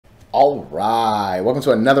All right, welcome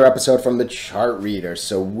to another episode from the Chart Reader.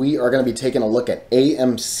 So we are going to be taking a look at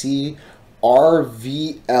AMC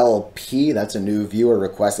RVLP. That's a new viewer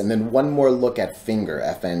request, and then one more look at Finger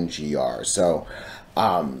FNGR. So,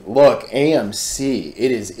 look, AMC.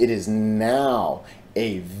 It is now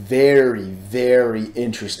a very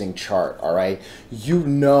interesting chart. All right, you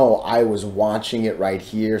know I was watching it right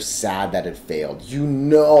here, sad that it failed. You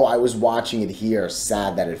know I was watching it here,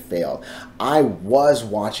 sad that it failed. I was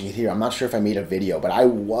watching it here. I'm not sure if I made a video, but I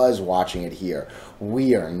was watching it here.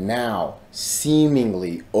 We are now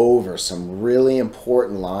seemingly over some really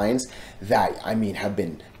important lines that, I mean, have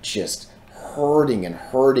been just hurting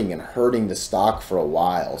the stock for a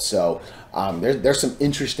while. So there's some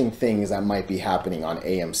interesting things that might be happening on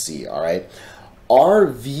AMC. All right,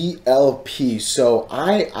 RVLP. So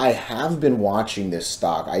I have been watching this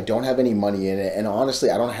stock. I don't have any money in it, and honestly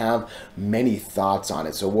I don't have many thoughts on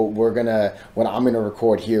it. So what I'm gonna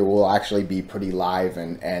record here will actually be pretty live,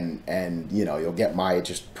 and you know, you'll get my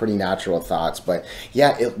just pretty natural thoughts. But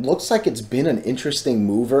yeah, it looks like it's been an interesting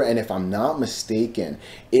mover, and if I'm not mistaken,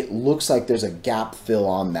 it looks like there's a gap fill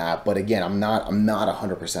on that. But again, I'm not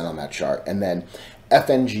 100% on that chart. And then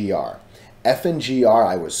FNGR. FNGR,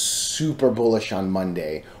 I was super bullish on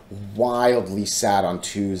Monday, wildly sad on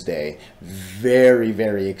Tuesday,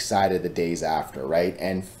 very excited the days after, right?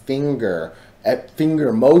 And finger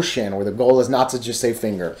motion, where the goal is not to just say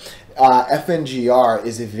finger, FNGR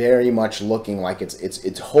is very much looking like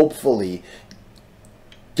it's hopefully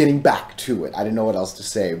getting back to it. I didn't know what else to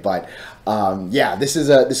say, but yeah, this is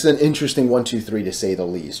an interesting 1, 2, 3 to say the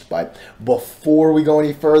least. But before we go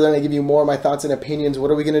any further and I give you more of my thoughts and opinions, what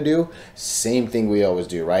are we going to do? Same thing we always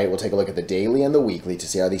do, right? We'll take a look at the daily and the weekly to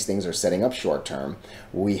see how these things are setting up short term.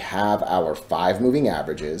 We have our 5 moving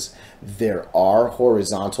averages. There are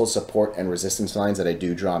horizontal support and resistance lines that I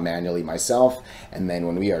do draw manually myself. And then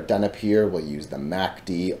when we are done up here, we'll use the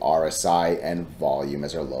MACD, RSI, and volume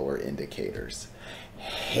as our lower indicators.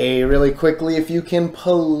 Hey, really quickly, if you can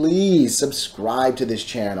please subscribe to this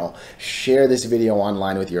channel, share this video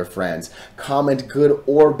online with your friends, comment good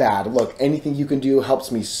or bad. Look, anything you can do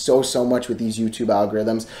helps me so much with these YouTube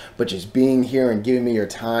algorithms, but just being here and giving me your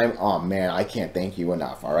time, oh man, I can't thank you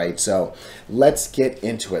enough. All right, so let's get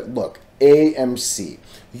into it. Look, AMC.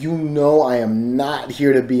 You know I am not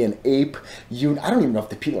here to be an ape. I don't even know if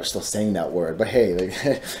the people are still saying that word, but hey,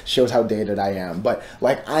 like, shows how dated I am. But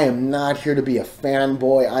like, I am not here to be a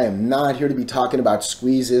fanboy. I am not here to be talking about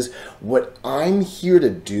squeezes. What I'm here to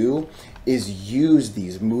do is use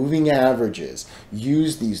these moving averages,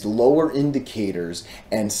 use these lower indicators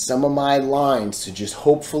and some of my lines to just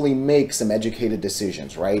hopefully make some educated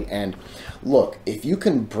decisions, right? And look, if you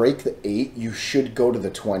can break the 8, you should go to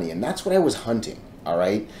the 20, and that's what I was hunting. All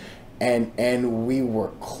right, and we were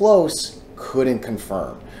close, couldn't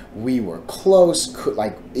confirm. We were close,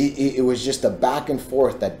 it was just a back and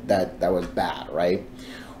forth that was bad, right?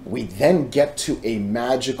 We then get to a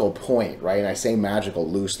magical point, right? And I say magical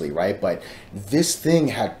loosely, right? But this thing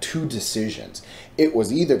had 2 decisions. It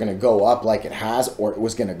was either going to go up like it has, or it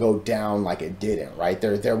was going to go down like it didn't, right?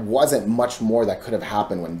 There wasn't much more that could have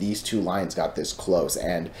happened when these 2 lines got this close.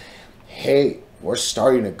 And hey, we're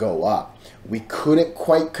starting to go up. We couldn't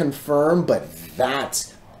quite confirm, but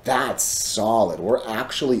that's solid. We're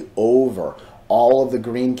actually over all of the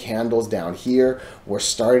green candles down here. We're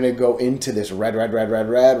starting to go into this red,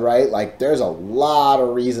 right? Like, there's a lot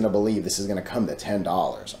of reason to believe this is going to come to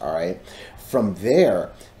 $10, all right? From there,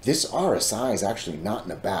 this RSI is actually not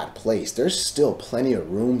in a bad place. There's still plenty of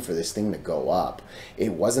room for this thing to go up.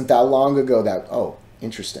 It wasn't that long ago that, oh,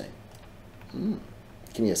 interesting. Give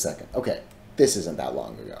me a second. Okay, this isn't that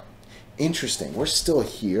long ago. Interesting, we're still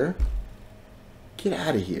here. Get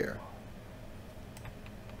out of here.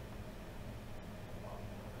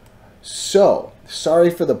 So,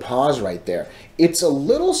 sorry for the pause right there. It's a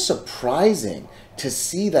little surprising to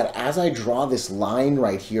see that as I draw this line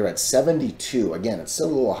right here at 72, again, it's still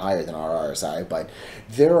a little higher than our RSI, but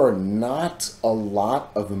there are not a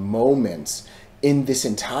lot of moments in this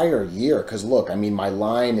entire year. Because look, I mean, my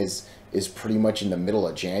line is pretty much in the middle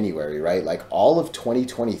of January, right? Like, all of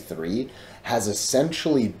 2023 has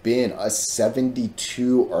essentially been a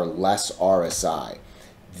 72 or less RSI.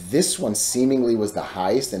 This one seemingly was the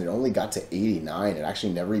highest, and it only got to 89. It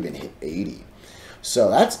actually never even hit 80. So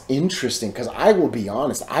that's interesting, because I will be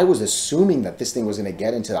honest, I was assuming that this thing was going to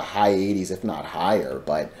get into the high 80s, if not higher.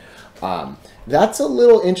 But that's a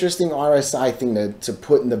little interesting RSI thing to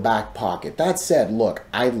put in the back pocket. That said, look,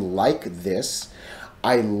 I like this.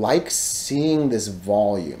 I like seeing this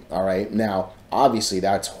volume, all right? Now, obviously,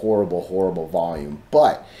 that's horrible volume.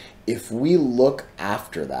 But if we look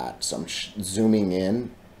after that, so I'm zooming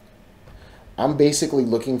in, I'm basically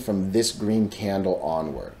looking from this green candle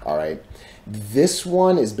onward, all right? This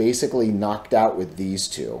one is basically knocked out with these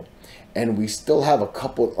two. And we still have a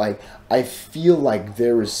couple, like, I feel like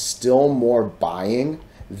there is still more buying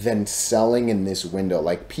than selling in this window.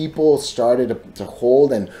 Like, people started to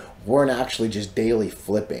hold and weren't actually just daily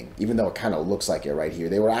flipping, even though it kind of looks like it right here.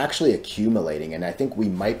 They were actually accumulating, and I think we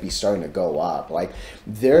might be starting to go up. Like,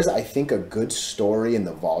 there's, I think, a good story in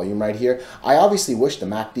the volume right here. I obviously wish the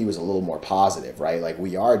MACD was a little more positive, right? Like,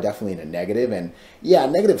 we are definitely in a negative, and yeah,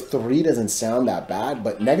 -3 doesn't sound that bad,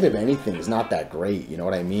 but negative anything is not that great, you know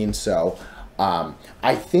what I mean? So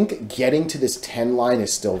I think getting to this 10 line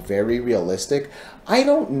is still very realistic. I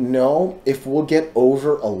don't know if we'll get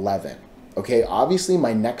over 11. Okay, obviously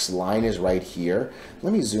my next line is right here.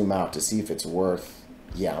 Let me zoom out to see if it's worth,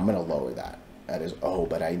 yeah, I'm gonna lower that. That is, oh,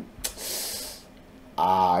 but I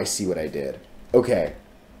see what I did. Okay,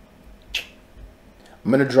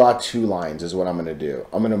 I'm gonna draw 2 lines is what I'm gonna do.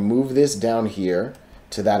 I'm gonna move this down here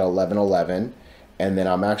to that 1111, and then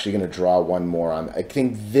I'm actually gonna draw one more on, I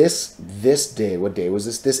think this day, what day was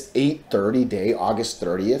this? This 8:30 day, August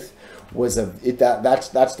 30th, was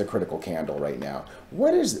that's the critical candle right now.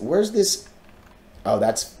 Where's this? Oh,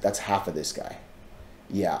 that's half of this guy.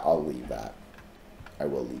 Yeah, I'll leave that. I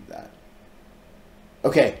will leave that.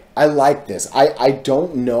 Okay, I like this. I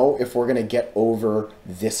don't know if we're gonna get over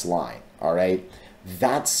this line. All right.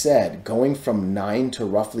 That said, going from 9 to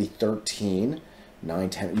roughly 13, 9,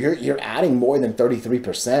 10, you're adding more than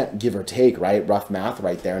 33%, give or take, right? Rough math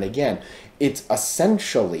right there. And again, it's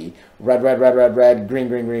essentially red, red, red, red, red, green,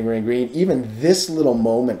 green, green, green, green. Even this little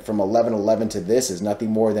moment from 11:11 to this is nothing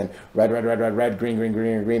more than red, red, red, red, red, green, green,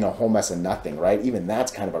 green, green, a whole mess of nothing, right? Even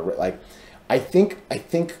that's kind of a, like, I think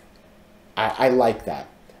I like that.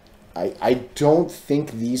 I don't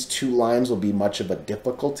think these 2 lines will be much of a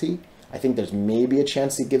difficulty. I think there's maybe a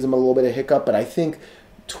chance it gives them a little bit of hiccup, but I think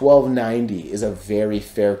 1290 is a very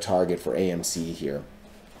fair target for AMC here.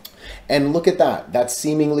 And look at that. That's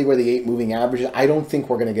seemingly where the 8 moving average is. I don't think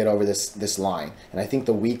we're going to get over this line. And I think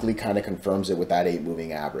the weekly kind of confirms it with that 8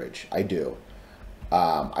 moving average. I do.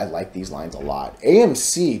 I like these lines a lot.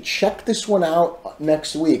 AMC, check this one out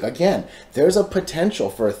next week. Again, there's a potential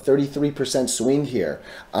for a 33% swing here.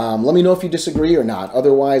 Let me know if you disagree or not.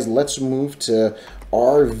 Otherwise, let's move to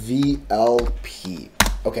RVLP.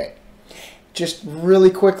 Okay. Just really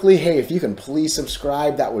quickly, hey, if you can please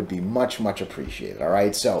subscribe, that would be much, much appreciated. All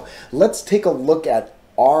right, so let's take a look at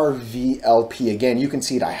RVLP. Again, you can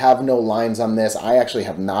see it. I have no lines on this. I actually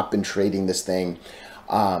have not been trading this thing.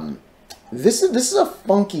 This is a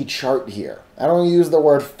funky chart here. I don't use the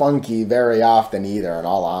word funky very often either, in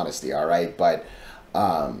all honesty, all right? But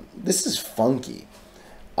this is funky.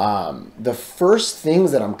 The first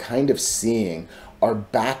things that I'm kind of seeing are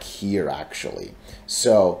back here, actually.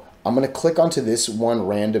 So I'm going to click onto this one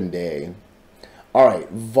random day. All right,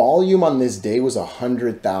 volume on this day was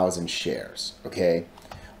 100,000 shares, okay?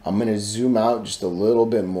 I'm going to zoom out just a little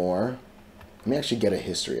bit more. Let me actually get a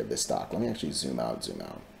history of this stock. Let me actually zoom out.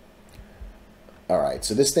 All right,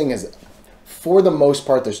 so this thing is, for the most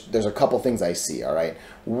part, there's a couple things I see, all right?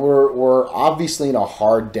 We're obviously in a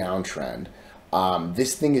hard downtrend.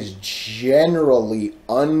 This thing is generally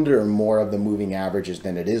under more of the moving averages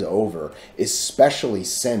than it is over, especially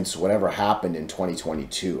since whatever happened in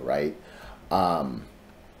 2022, right?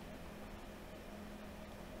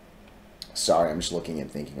 Sorry, I'm just looking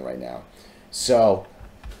and thinking right now. So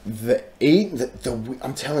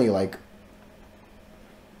I'm telling you, like,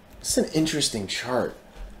 it's an interesting chart.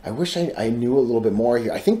 I wish I knew a little bit more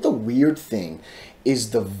here. I think the weird thing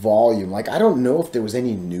is the volume. Like, I don't know if there was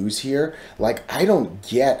any news here. Like, I don't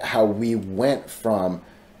get how we went from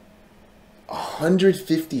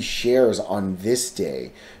 150 shares on this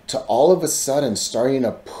day to all of a sudden starting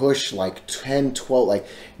to push like 10, 12, like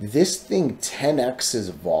this thing 10x's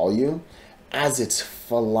volume as it's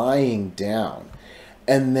flying down.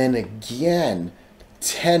 And then again,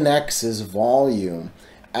 10x's volume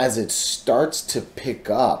as it starts to pick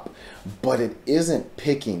up, but it isn't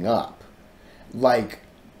picking up. Like,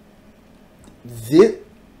 the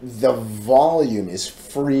volume is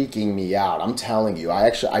freaking me out. I'm telling you,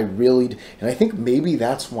 I really, and I think maybe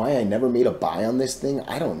that's why I never made a buy on this thing.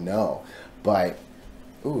 I don't know, but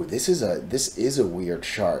ooh, this is a weird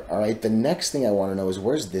chart. All right, the next thing I want to know is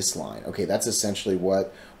where's this line? Okay, that's essentially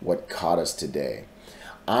what caught us today.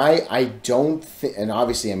 I don't think, and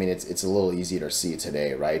obviously, I mean, it's a little easier to see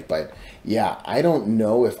today, right? But yeah, I don't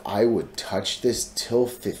know if I would touch this till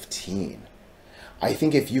 15. I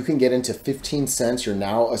think if you can get into 15 cents, you're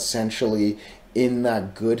now essentially in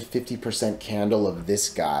that good 50% candle of this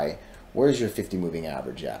guy. Where's your 50 moving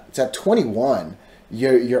average at? It's at 21.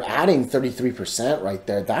 you're adding 33% right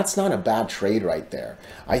there. That's not a bad trade right there.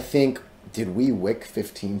 I think, did we wick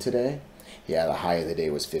 15 today? Yeah, the high of the day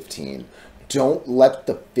was 15. Don't let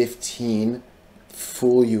the 15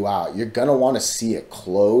 fool you out. You're gonna want to see it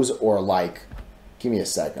close, or like, give me a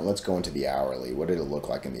second. Let's go into the hourly. What did it look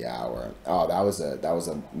like in the hour? Oh, that was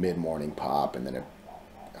a mid-morning pop, and then it,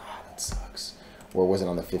 that sucks. Where was it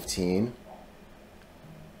on the 15?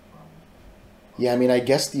 Yeah, I mean, I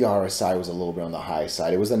guess the RSI was a little bit on the high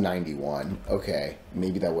side. It was a 91. Okay,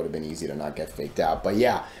 maybe that would have been easy to not get faked out. But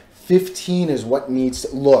yeah, 15 is what needs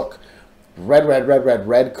to look. Red, red, red, red,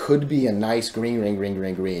 red could be a nice green, green, green,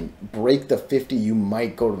 green, green. Break the 50, you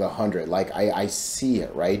might go to the 100. Like, I see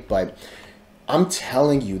it, right? But I'm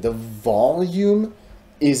telling you, the volume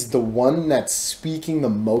is the one that's speaking the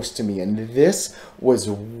most to me. And this was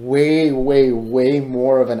way, way, way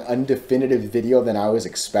more of an undefinitive video than I was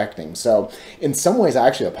expecting. So in some ways, I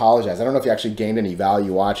actually apologize. I don't know if you actually gained any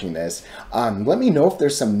value watching this. Let me know if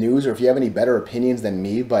there's some news or if you have any better opinions than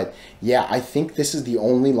me. But yeah, I think this is the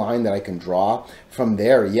only line that I can draw. From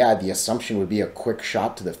there, yeah, the assumption would be a quick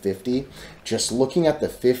shot to the 50. Just looking at the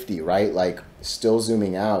 50, right? Like, still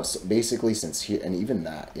zooming out. So basically since here, and even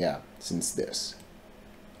that, yeah, since this.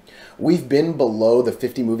 We've been below the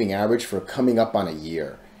 50 moving average for coming up on a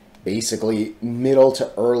year. Basically, middle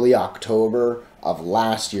to early October of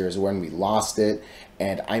last year is when we lost it.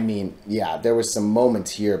 And I mean, yeah, there was some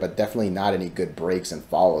moments here, but definitely not any good breaks and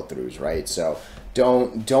follow-throughs, right? So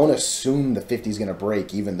don't assume the 50 is going to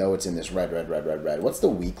break, even though it's in this red, red, red, red, red. What's the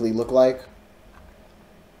weekly look like?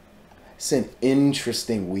 It's an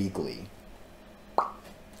interesting weekly.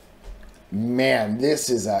 Man, this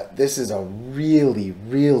is a really,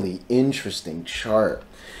 really interesting chart.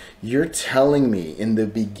 You're telling me in the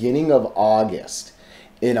beginning of August,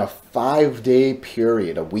 in a 5-day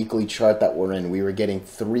period, a weekly chart that we're in, we were getting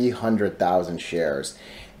 300,000 shares.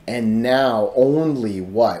 And now only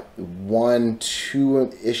what,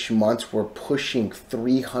 1-2-ish months, we're pushing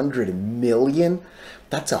 300 million?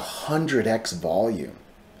 That's 100x volume.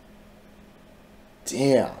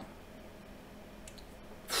 Damn.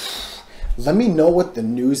 Let me know what the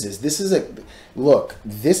news is. This is look,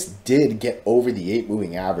 this did get over the 8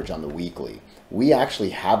 moving average on the weekly. We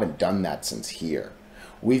actually haven't done that since here.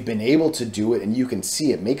 We've been able to do it, and you can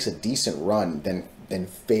see it makes a decent run, then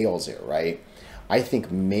fails it, right? I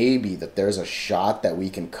think maybe that there's a shot that we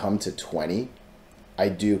can come to 20. I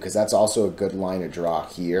do, because that's also a good line to draw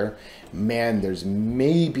here. Man, there's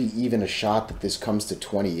maybe even a shot that this comes to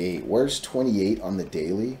 28. Where's 28 on the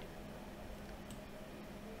daily?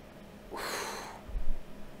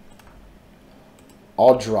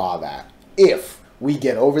 I'll draw that. If we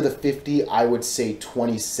get over the 50, I would say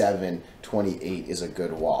 27, 28 is a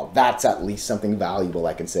good wall. That's at least something valuable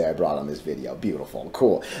I can say I brought on this video. Beautiful.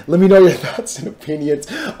 Cool. Let me know your thoughts and opinions.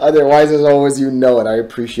 Otherwise, as always, you know it. I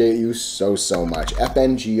appreciate you so, so much.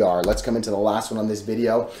 FNGR. Let's come into the last one on this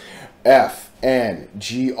video.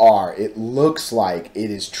 FNGR. It looks like it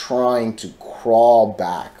is trying to crawl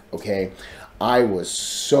back, okay? I was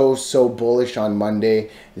so bullish on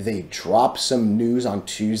Monday. They dropped some news on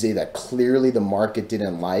Tuesday that clearly the market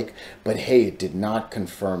didn't like, but hey, it did not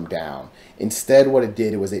confirm down. Instead, what it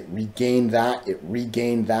did was it regained that, and it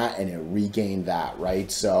regained that,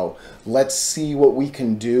 right? So let's see what we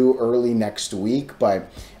can do early next week.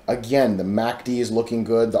 But again, the MACD is looking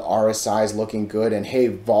good, the RSI is looking good, and hey,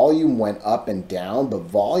 volume went up and down, but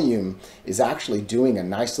volume is actually doing a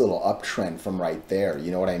nice little uptrend from right there.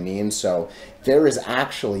 You know what I mean? So there is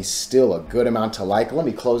actually still a good amount to like. Let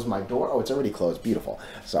me close my door. Oh, it's already closed. Beautiful.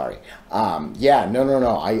 Sorry. Yeah,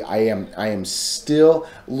 no. I am still,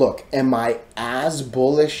 look, am I as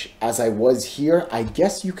bullish as I was here? I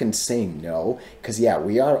guess you can say no, because yeah,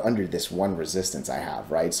 we are under this one resistance I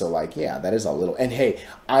have, right? So like, yeah, that is a little, and hey,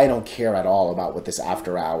 I don't care at all about what this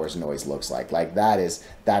after hours noise looks like. Like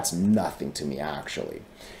that's nothing to me actually.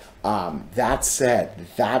 That said,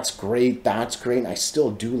 that's great, and I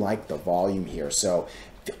still do like the volume here. So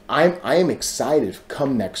I am excited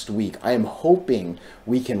come next week. I am hoping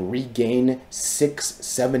we can regain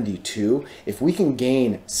 672. If we can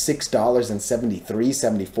gain $6.73,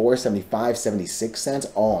 74, 75, 76 cents,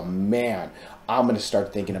 oh man, I'm going to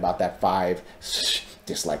start thinking about that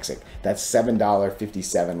dyslexic, that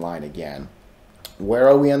 $7.57 line again. Where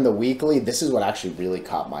are we on the weekly? This is what actually really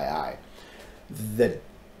caught my eye.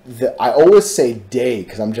 I always say day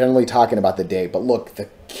because I'm generally talking about the day, but look, the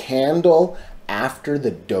candle after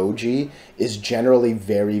the doji is generally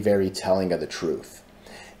very, very telling of the truth.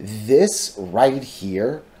 This right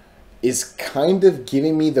here is kind of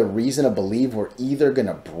giving me the reason to believe we're either going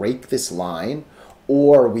to break this line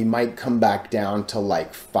or we might come back down to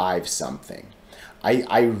like 5 something.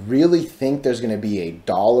 I really think there's going to be a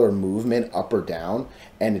dollar movement up or down,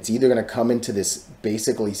 and it's either going to come into this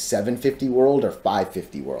basically 750 world or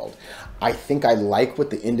 550 world. I think I like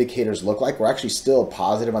what the indicators look like. We're actually still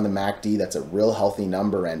positive on the MACD. That's a real healthy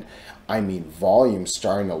number, and I mean, volume's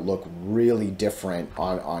starting to look really different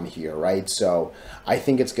on here, right? So I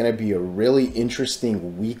think it's going to be a really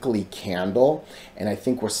interesting weekly candle, and I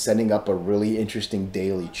think we're setting up a really interesting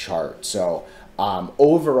daily chart. So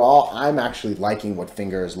overall, I'm actually liking what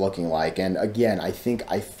Finger is looking like. And again, I think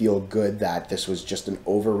I feel good that this was just an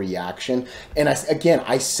overreaction. And I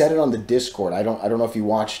said it on the Discord. I don't know if you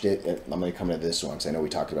watched it. I'm going to come to this one, because I know we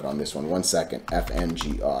talked about it on this one. 1 second.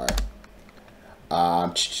 FNGR.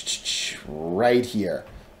 Right here.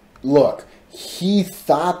 Look, he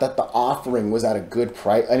thought that the offering was at a good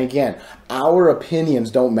price. And again, our opinions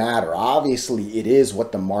don't matter. Obviously, it is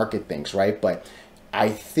what the market thinks, right? But I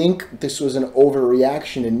think this was an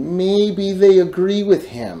overreaction, and maybe they agree with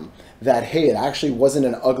him that, hey, it actually wasn't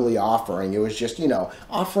an ugly offering. It was just, you know,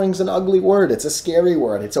 offering's an ugly word. It's a scary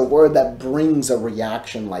word. It's a word that brings a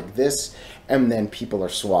reaction like this, and then people are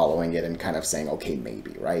swallowing it and kind of saying, okay,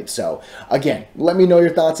 maybe, right? So again, let me know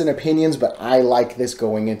your thoughts and opinions, but I like this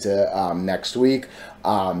going into next week.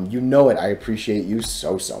 You know it. I appreciate you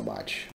so much.